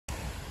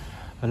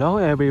Hello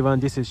everyone,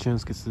 this is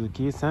Shunsuke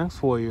Suzuki. Thanks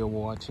for your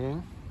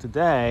watching.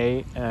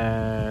 Today,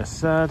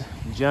 3rd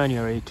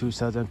January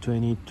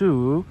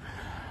 2022.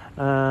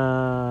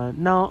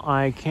 Now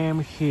I came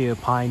here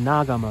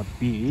Painagama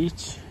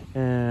Beach.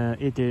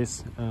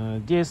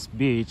 This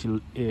beach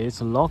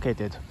is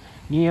located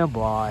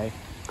nearby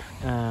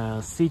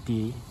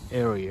city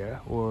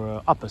area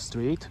or upper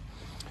street.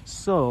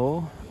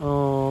 So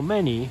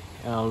many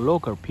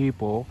local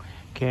people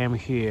came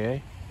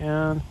here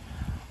and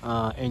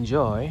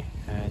enjoy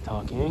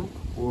talking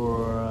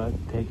or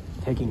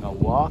taking a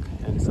walk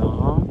and so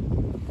on.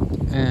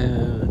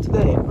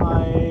 Today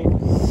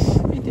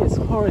it is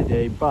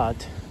holiday,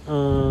 but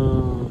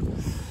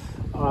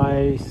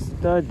I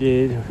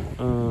studied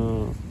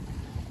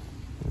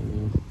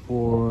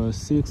for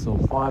 6 or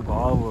 5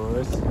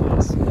 hours,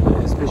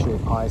 especially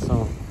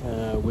Python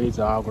with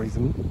the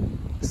algorithm.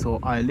 So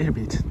I'm a little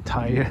bit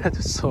tired,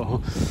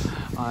 so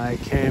I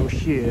came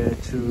here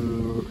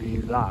to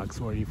relax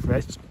or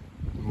refresh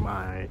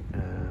my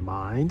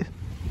mind.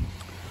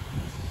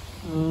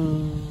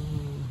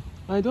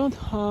 I don't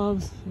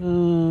have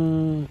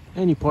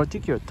any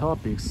particular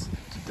topics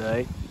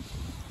today.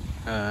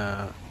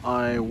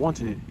 I want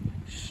to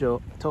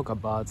talk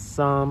about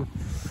some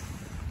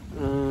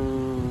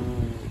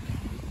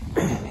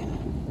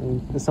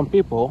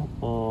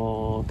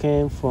people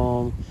came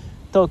from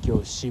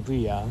Tokyo,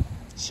 Shibuya,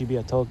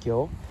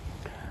 Tokyo.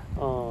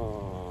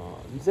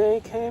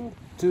 They came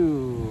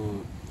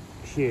to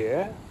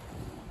here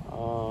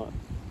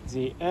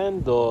the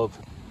end of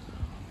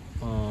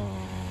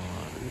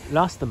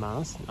last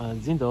month,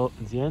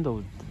 the end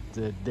of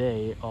the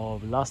day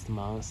of last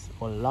month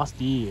or last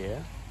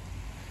year.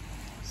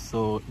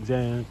 So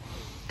then,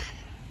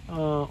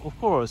 of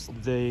course,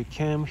 they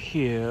came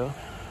here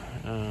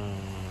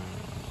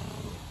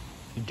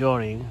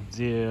during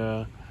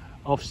their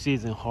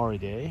off-season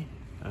holiday.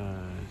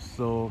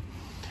 So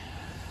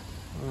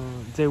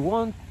they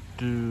want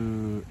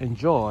to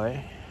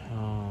enjoy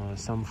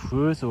some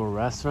foods or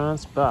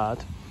restaurants,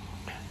 but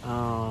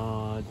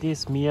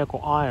this Miyako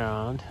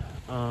Island,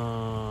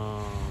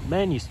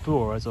 many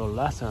stores or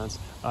restaurants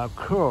are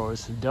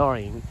closed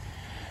during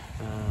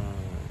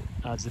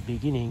at the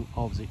beginning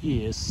of the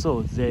year,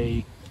 so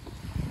they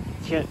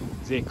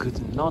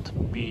could not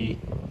be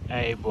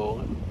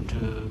able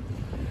to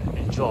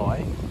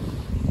enjoy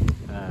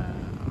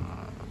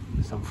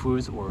some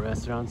foods or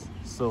restaurants.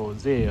 So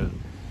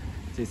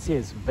this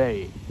is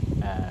very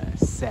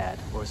sad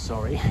or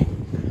sorry.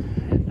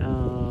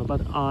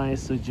 But I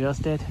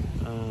suggested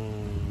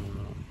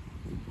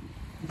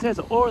there's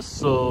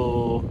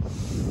also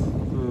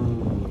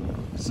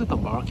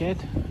supermarket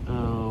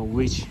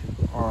which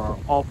are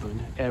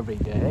open every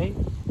day,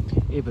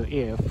 even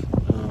if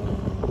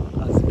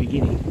at the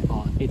beginning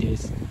it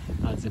is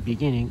at the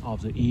beginning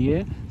of the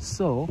year.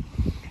 So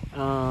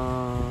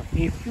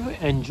if you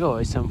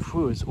enjoy some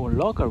foods or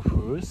local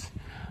foods,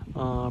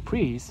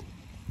 please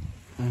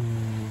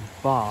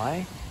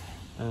buy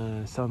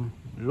some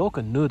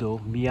local noodle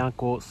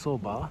miyako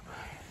soba,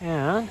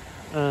 and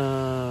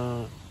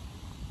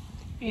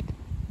it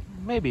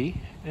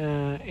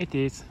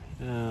is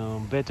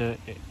better.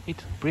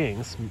 It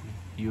brings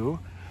you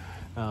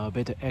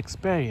better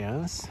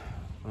experience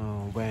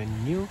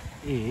when you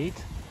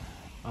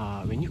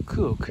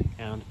cook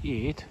and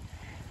eat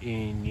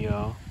in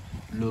your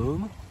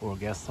room or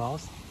guest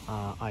house.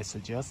 I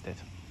suggest it.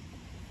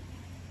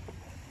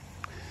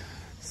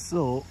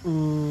 So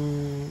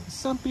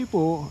some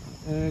people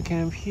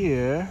came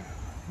here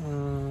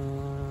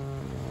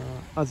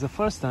at the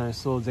first time,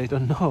 so they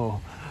don't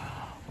know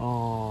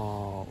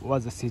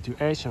what the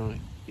situation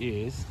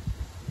is.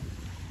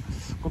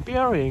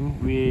 Comparing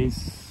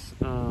with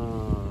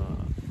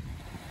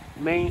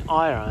main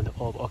island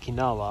of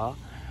Okinawa,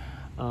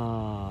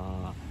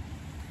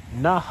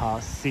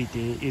 Naha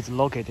city is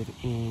located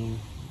in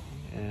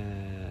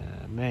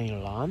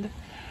mainland,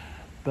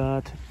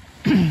 but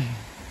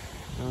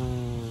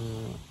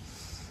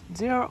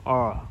there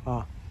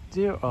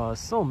are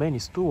so many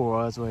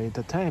stores or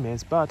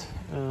entertainments, but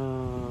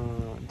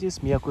this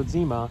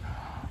Miyakojima,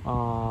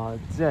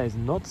 there is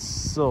not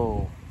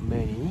so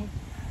many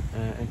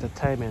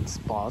entertainment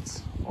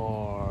spots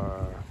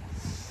or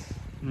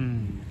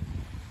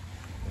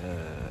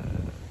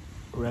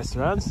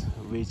restaurants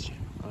which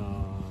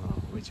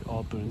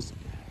opens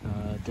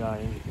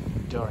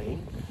during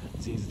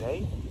these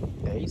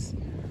days.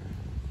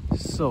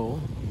 So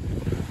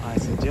I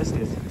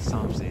suggested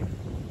something.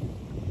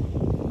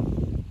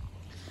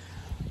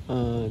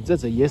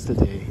 That's a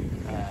yesterday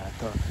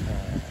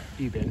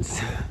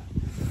events.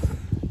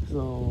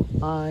 So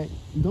I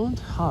don't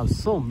have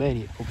so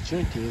many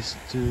opportunities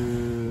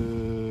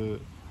to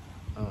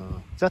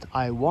that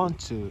I want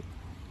to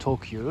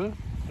talk you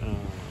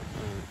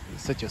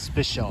such a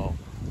special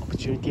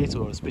opportunities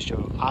or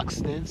special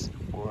accidents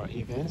or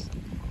events.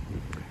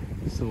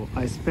 So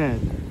I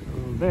spent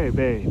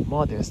very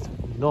modest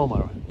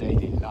normal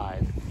daily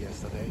life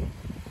yesterday.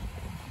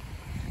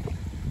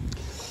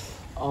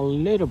 A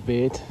little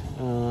bit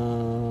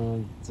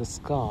the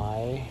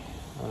sky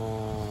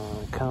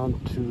come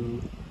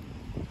to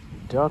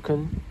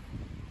darken.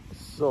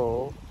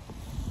 So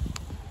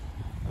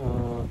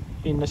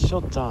in a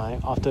short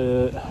time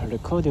after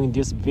recording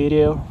this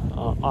video,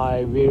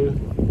 I will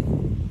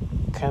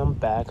come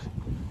back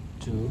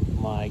to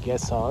my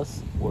guest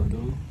house or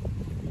room.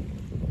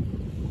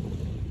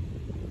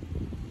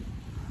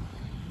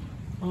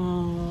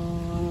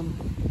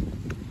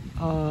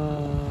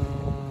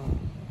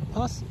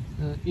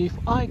 If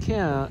I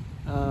can,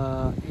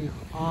 if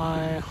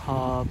I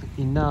have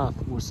enough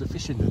or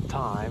sufficient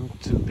time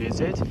to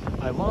visit,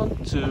 I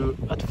want to,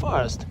 at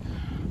first,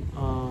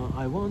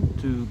 I want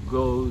to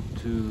go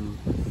to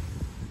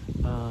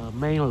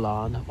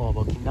mainland of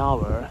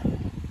Okinawa.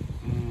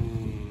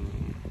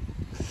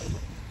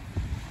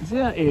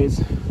 There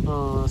is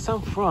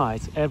some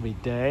flights every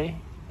day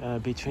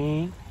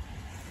between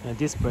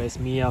this place,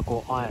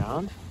 Miyako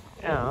Island,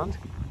 and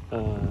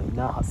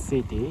Naha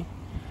City,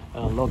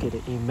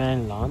 located in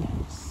mainland.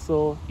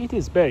 So it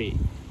is very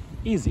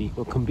easy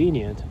or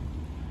convenient.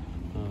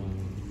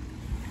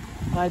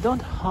 I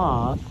don't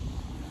have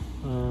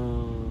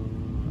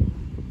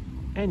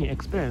any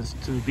experience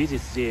to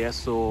visit there,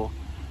 so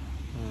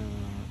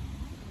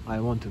I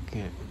want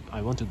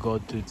to go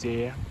to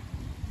there.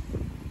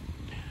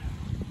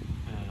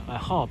 I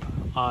hope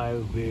I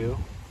will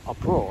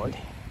upload.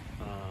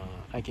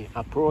 I can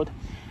upload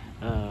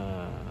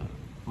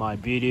my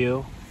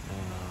video,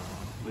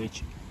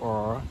 which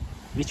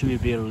will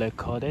be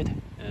recorded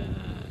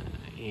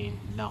in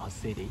Naha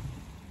City.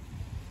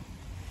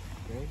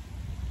 Okay.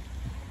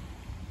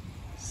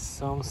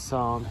 Some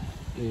sound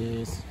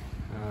is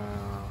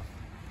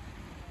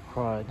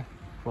heard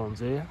from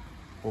there,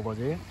 over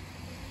there,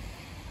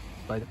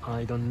 but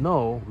I don't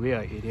know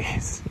where it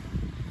is.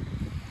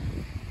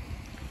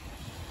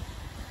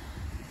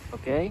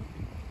 Okay.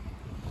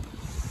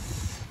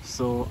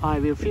 So I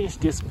will finish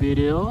this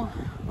video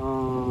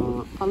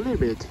a little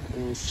bit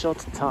in short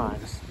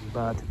times,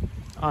 but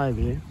I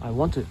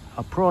want to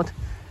upload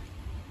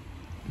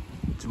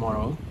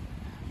tomorrow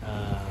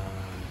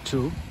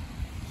too.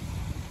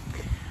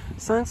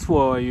 Thanks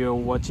for your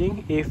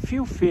watching. If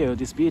you feel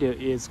this video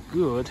is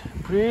good,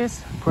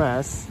 please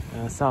press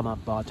thumb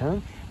up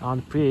button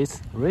and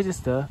please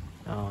register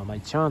my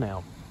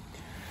channel.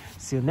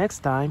 See you next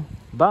time.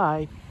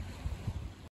 Bye.